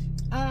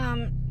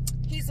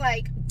 He's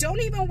like,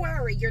 don't even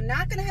worry. You're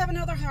not going to have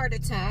another heart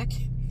attack.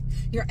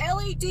 Your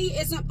LED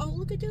isn't, oh,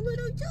 look at your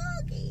little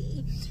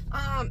doggy.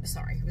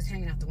 Sorry, it was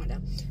hanging out the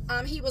window.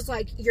 He was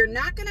like, you're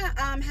not going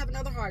to have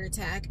another heart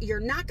attack. You're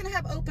not going to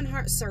have open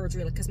heart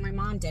surgery, because my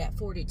mom did at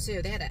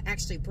 42. They had to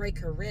actually break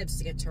her ribs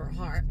to get to her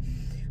heart.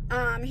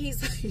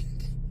 He's like,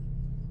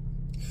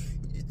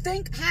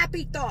 think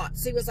happy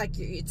thoughts. He was like,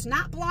 it's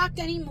not blocked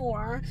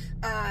anymore.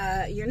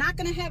 You're not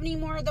going to have any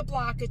more of the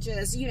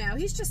blockages. You know,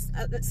 he's just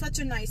such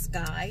a nice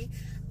guy.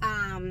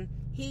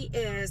 He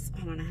is,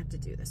 hold on, I have to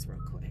do this real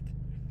quick.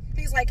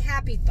 He's like,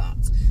 happy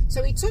thoughts.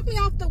 So he took me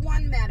off the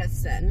one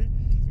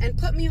medicine and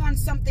put me on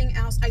something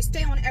else. I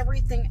stay on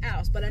everything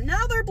else, but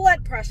another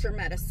blood pressure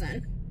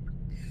medicine.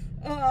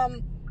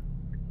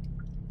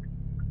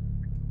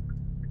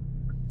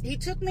 He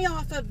took me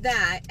off of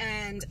that,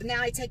 and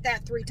now I take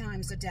that 3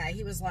 times a day.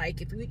 He was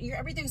like,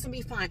 everything's gonna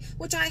be fine.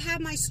 Which I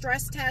have my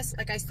stress test.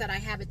 Like I said, I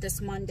have it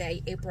this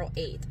Monday, April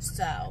 8th.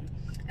 So,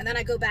 and then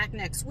I go back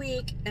next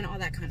week and all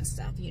that kind of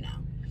stuff, you know.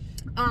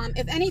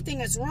 If anything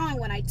is wrong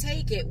when I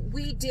take it,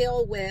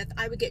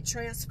 I would get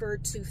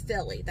transferred to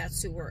Philly.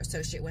 That's who we're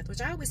associated with,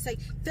 which I always say,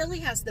 Philly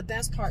has the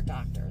best heart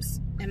doctors,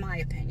 in my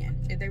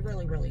opinion. They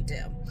really, really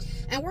do.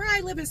 And where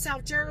I live in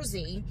South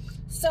Jersey,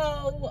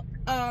 so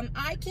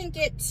I can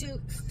get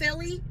to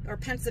Philly, or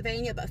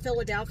Pennsylvania, but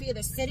Philadelphia,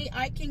 the city,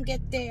 I can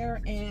get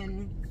there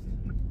in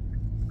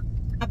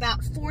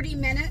about 40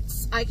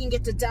 minutes. I can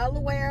get to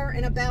Delaware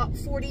in about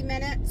 40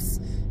 minutes.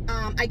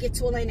 I get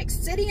to Atlantic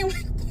City in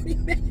like 40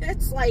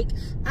 minutes. Like,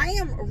 I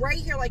am right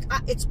here. Like,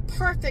 it's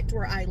perfect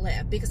where I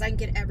live because I can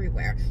get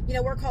everywhere. You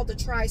know, we're called the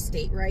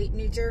tri-state, right?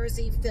 New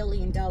Jersey,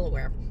 Philly, and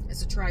Delaware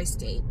is a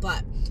tri-state.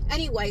 But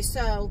anyway,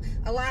 so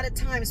a lot of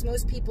times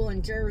most people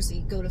in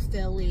Jersey go to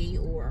Philly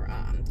or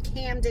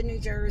Camden, New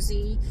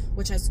Jersey,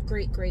 which has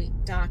great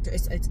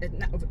doctors.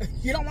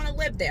 You don't want to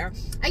live there.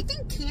 I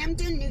think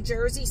Camden, New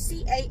Jersey,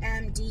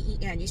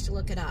 C-A-M-D-E-N, you should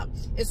look it up.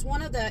 It's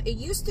one of it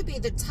used to be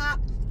the top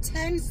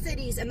 10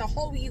 cities in the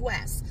whole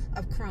U.S.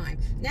 of crime.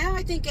 Now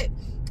I think it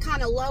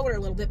kind of lowered a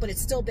little bit, but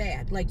it's still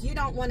bad. Like, you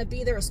don't want to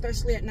be there,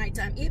 especially at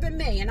nighttime. Even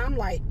me, and I'm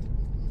like,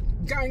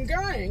 gang,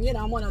 you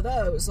know, I'm one of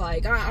those.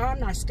 Like, I'm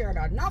not scared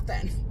of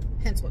nothing.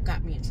 Hence what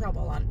got me in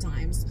trouble a lot of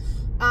times.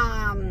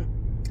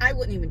 I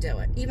wouldn't even do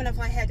it, even if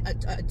I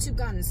had 2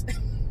 guns,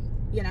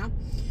 you know.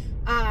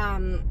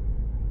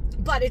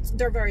 But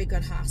they're very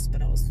good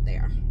hospitals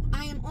there.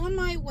 I am on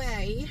my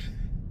way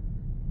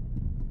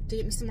to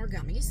get me some more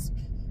gummies.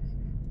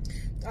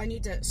 I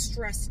need to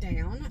stress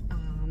down.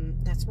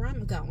 That's where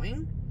I'm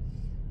going.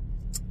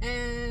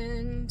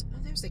 And, oh,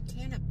 there's a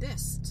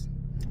cannabis.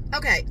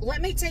 Okay,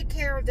 let me take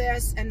care of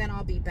this, and then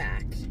I'll be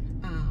back.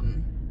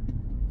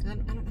 I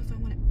don't know if I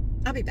want to.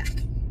 I'll be back.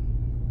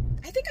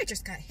 I think I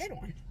just got hit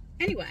on.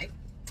 Anyway,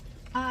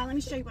 let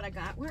me show you what I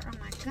got. Where are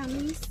my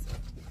gummies?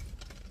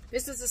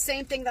 This is the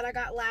same thing that I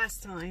got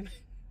last time.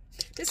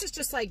 This is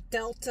just like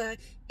Delta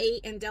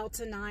 8 and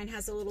Delta 9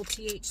 has a little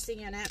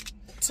THC in it.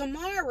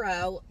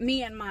 Tomorrow,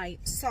 me and my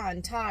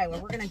son, Tyler,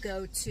 we're going to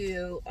go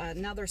to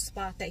another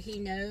spot that he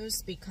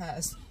knows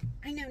because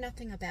I know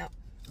nothing about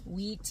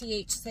weed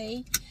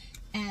THC.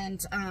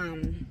 And,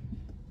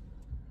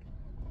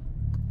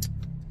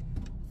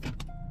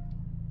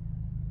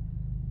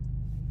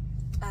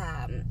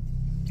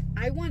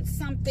 I want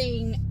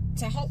something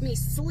to help me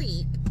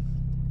sleep,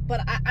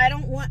 but I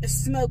don't want to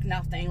smoke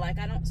nothing. Like,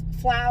 I don't,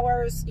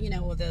 flowers, you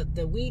know,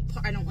 the weed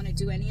part, I don't want to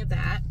do any of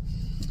that.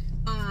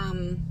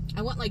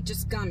 I want, like,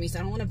 just gummies. I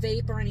don't want to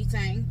vape or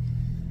anything.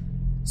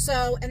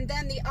 So, and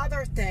then the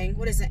other thing,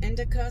 what is it,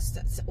 indica?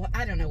 Well,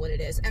 I don't know what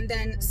it is. And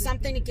then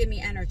something to give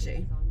me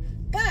energy.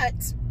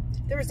 But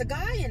there was a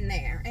guy in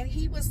there, and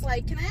he was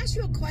like, can I ask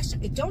you a question?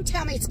 Don't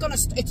tell me it's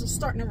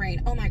starting to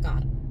rain. Oh, my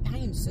God. I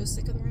am so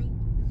sick of the rain.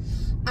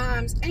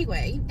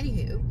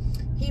 Anywho,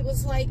 he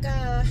was like,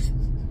 can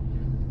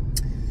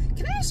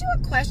I ask you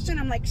a question?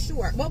 I'm like,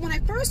 sure. Well, when I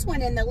first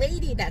went in, the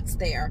lady that's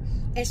there,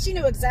 and she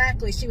knew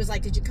exactly, she was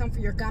like, did you come for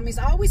your gummies?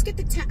 I always get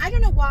the 10. I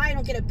don't know why I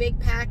don't get a big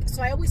pack,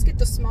 so I always get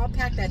the small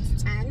pack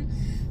that's 10.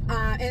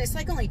 And it's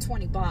like only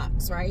 20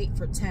 bucks, right,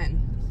 for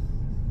 10.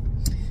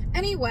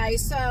 Anyway,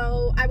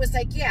 so I was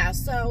like, yeah.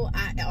 So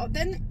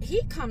then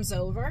he comes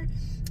over,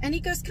 and he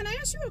goes, can I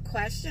ask you a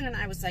question? And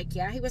I was like,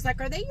 yeah. He was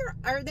like, are they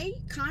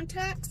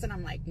contacts? And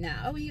I'm like,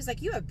 no. He's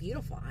like, you have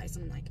beautiful eyes.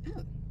 And I'm like,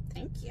 oh,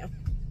 thank you.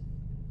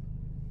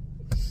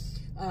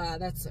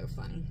 That's so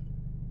funny.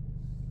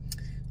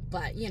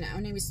 But, you know,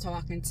 and he was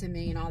talking to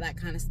me and all that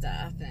kind of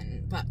stuff.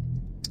 But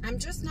I'm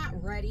just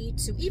not ready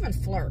to even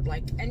flirt,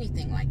 like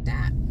anything like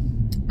that.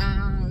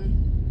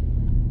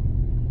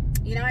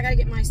 You know, I gotta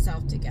get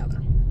myself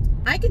together.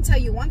 I can tell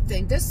you one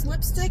thing. This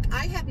lipstick,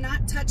 I have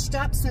not touched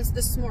up since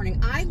this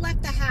morning. I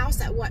left the house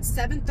at, what,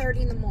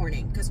 7:30 in the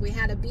morning, because we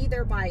had to be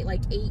there by,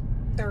 like,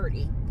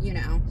 8:30, you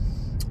know,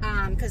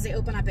 because they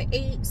open up at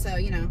 8, so,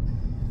 you know.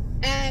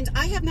 And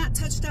I have not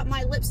touched up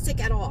my lipstick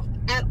at all.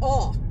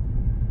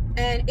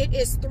 And it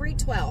is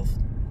 3:12.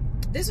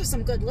 This is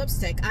some good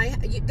lipstick.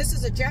 This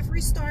is a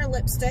Jeffree Star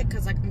lipstick,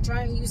 because I'm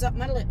trying to use up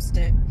my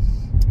lipstick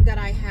that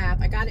I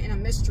have. I got it in a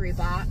mystery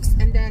box.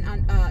 And then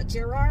on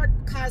Gerard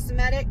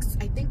Cosmetics,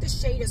 I think the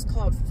shade is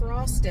called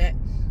Frosted.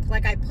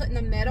 Like, I put in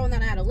the middle, and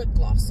then I had a lip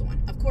gloss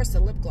on. Of course, the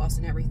lip gloss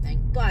and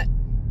everything. But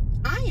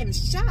I am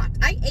shocked.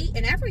 I ate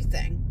and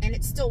everything, and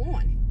it's still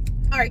on.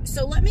 All right,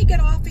 so let me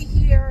get off of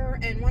here,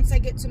 and once I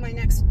get to my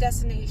next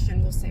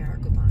destination, we'll say our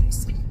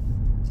goodbyes.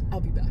 I'll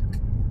be back.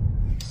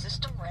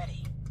 System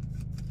ready.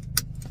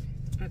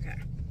 Okay.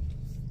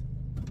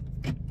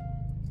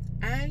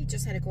 I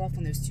just had to go off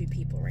on those two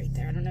people right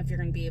there. I don't know if you're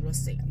going to be able to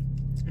see them.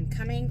 I'm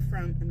coming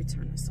from, let me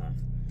turn this off.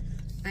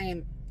 I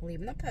am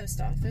leaving the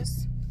post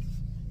office,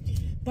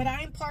 but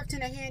I am parked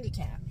in a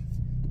handicap.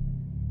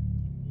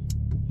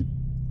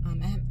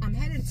 I'm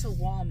headed to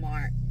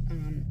Walmart,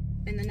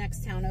 in the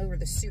next town over,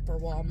 the Super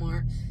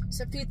Walmart.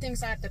 So a few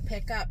things I have to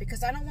pick up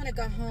because I don't want to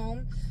go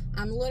home.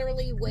 I'm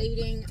literally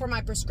waiting for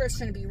my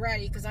prescription to be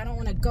ready because I don't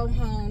want to go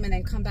home and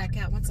then come back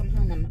out. Once I'm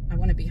home, I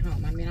want to be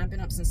home. I mean, I've been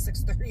up since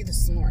 6:30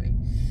 this morning.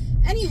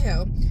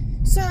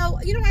 Anywho, so,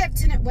 you know, I have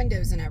tinted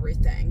windows and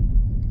everything.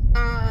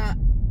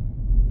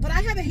 But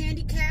I have a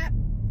handicap,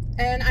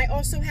 and I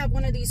also have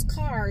one of these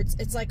cards.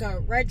 It's like a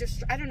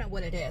register. I don't know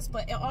what it is,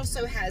 but it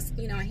also has,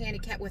 you know, a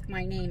handicap with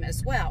my name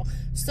as well.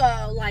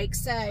 So, like,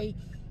 say,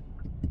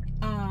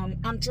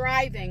 I'm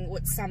driving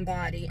with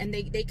somebody, and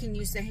they can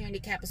use the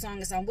handicap as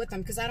long as I'm with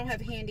them, because I don't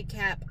have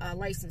handicap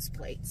license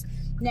plates.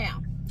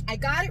 Now, I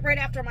got it right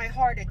after my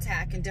heart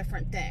attack and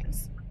different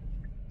things.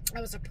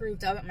 I was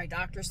approved of it. My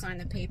doctor signed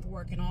the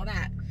paperwork and all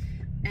that.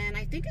 And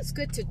I think it's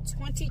good to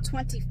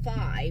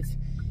 2025,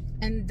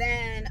 and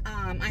then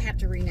I have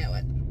to renew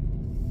it,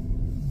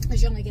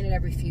 because you only get it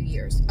every few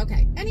years.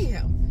 Okay,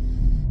 anywho.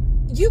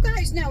 You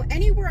guys know,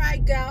 anywhere I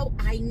go,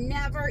 I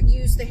never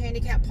use the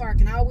handicap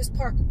park, and I always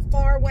park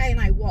far away and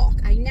I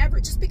walk. I never,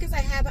 just because I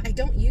have it, I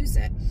don't use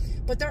it.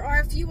 But there are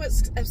a few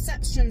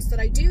exceptions that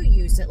I do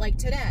use it, like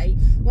today,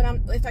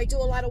 when if I do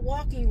a lot of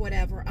walking,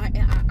 whatever,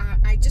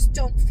 I just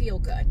don't feel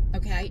good,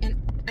 okay?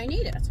 And I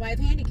need it. That's why I have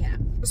handicap.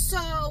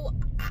 So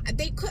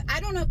I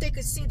don't know if they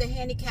could see the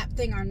handicap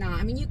thing or not.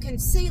 I mean, you can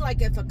see,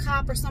 like, if a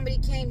cop or somebody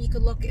came, you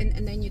could look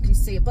and then you can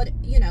see it. But,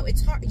 you know,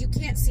 it's hard. You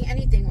can't see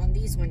anything on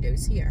these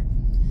windows here.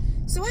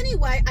 So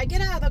anyway, I get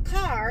out of the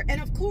car,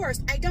 and of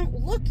course, I don't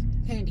look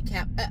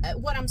handicapped.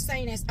 What I'm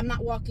saying is, I'm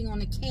not walking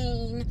on a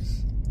cane,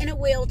 in a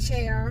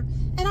wheelchair,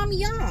 and I'm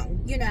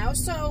young, you know,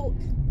 so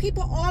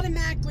people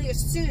automatically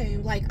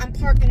assume, like, I'm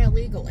parking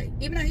illegally.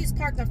 Even though he's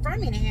parked in front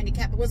of me in a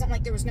handicap, it wasn't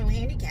like there was no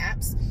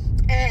handicaps,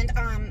 and,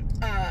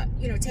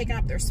 you know, taking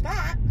up their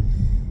spot.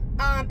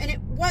 And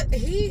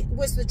he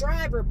was the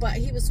driver, but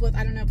he was with,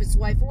 I don't know if his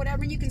wife or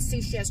whatever, and you can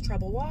see she has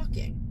trouble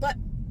walking. But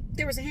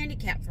there was a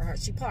handicap for her.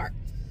 She parked.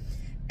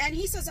 And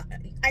he says,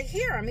 I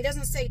hear him. He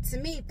doesn't say it to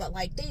me, but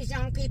like, these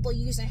young people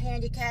using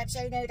handicaps,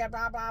 they know that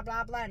blah, blah,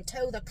 blah, blah, and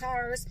tow the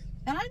cars.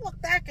 And I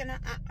look back and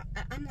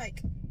I'm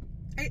like,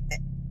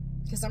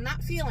 because I'm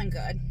not feeling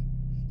good.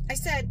 I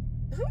said,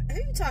 who are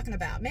you talking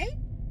about, me?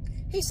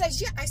 He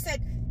says, yeah. I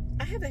said,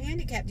 I have a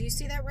handicap. Do you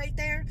see that right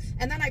there?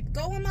 And then I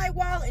go in my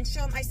wallet and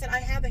show him, I said, I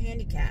have a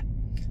handicap.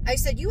 I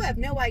said, you have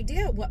no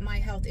idea what my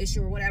health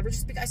issue or whatever.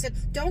 Just because I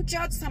said, don't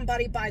judge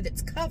somebody by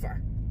its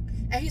cover.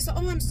 And he said,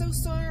 oh, I'm so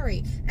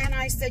sorry. And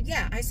I said,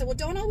 yeah. I said, well,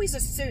 don't always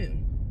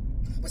assume.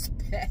 I was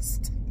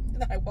pissed.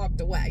 And then I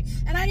walked away.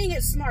 And I didn't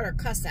get smart or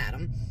cuss at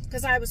him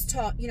because I was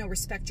taught, you know,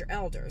 respect your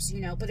elders, you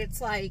know. But it's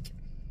like,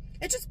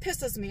 it just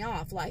pisses me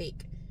off.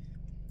 Like,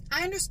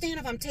 I understand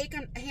if I'm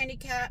taking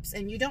handicaps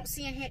and you don't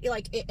see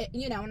a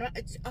you know, and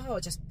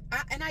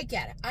and I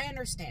get it. I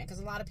understand because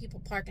a lot of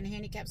people park in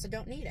handicaps that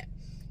don't need it.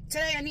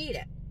 Today I need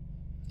it.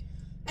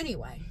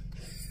 Anyway,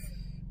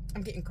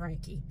 I'm getting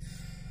cranky.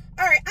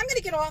 All right, I'm going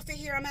to get off of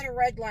here. I'm at a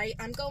red light.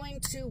 I'm going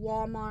to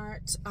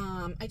Walmart.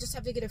 I just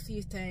have to get a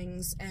few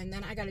things, and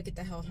then I got to get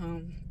the hell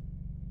home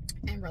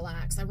and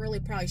relax. I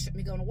really probably shouldn't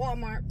be going to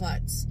Walmart,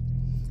 but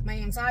my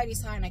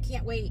anxiety's high, and I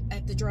can't wait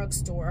at the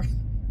drugstore.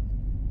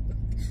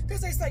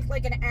 Because it's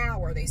like an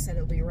hour, they said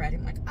it'll be ready.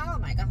 I'm like, oh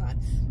my God.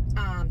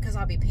 Because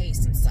I'll be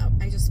pacing. So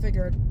I just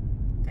figured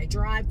if I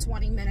drive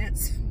 20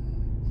 minutes,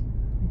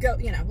 go,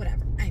 you know,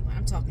 whatever. Anyway,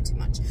 I'm talking too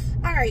much.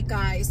 All right,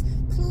 guys,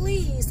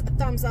 please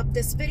thumbs up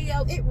this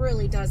video. It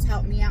really does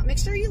help me out. Make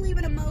sure you leave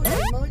an emoji.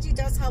 Emoji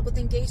does help with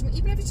engagement,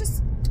 even if it's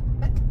just,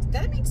 did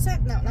that make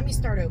sense? No, let me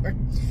start over.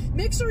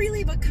 Make sure you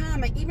leave a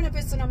comment, even if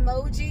it's an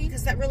emoji,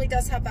 because that really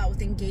does help out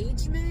with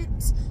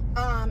engagement.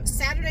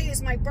 Saturday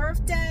is my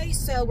birthday,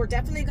 so we're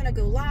definitely going to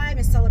go live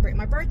and celebrate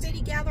my birthday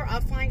together.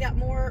 I'll find out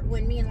more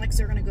when me and Lex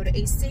are going to go to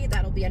AC.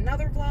 That'll be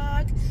another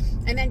vlog.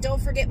 And then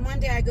don't forget,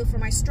 Monday I go for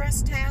my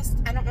stress test.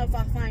 I don't know if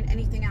I'll find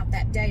anything out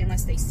that day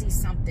unless they see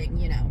something,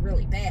 you know,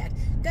 really bad.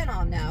 Then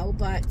I'll know,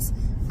 but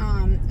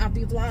I'll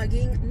be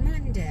vlogging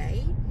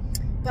Monday.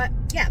 But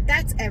yeah,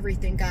 that's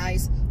everything,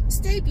 guys.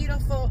 Stay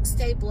beautiful,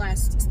 stay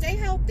blessed, stay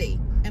healthy,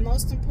 and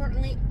most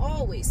importantly,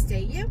 always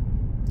stay you.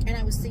 And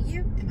I will see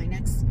you in my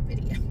next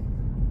video.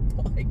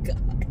 Bye,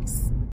 guys.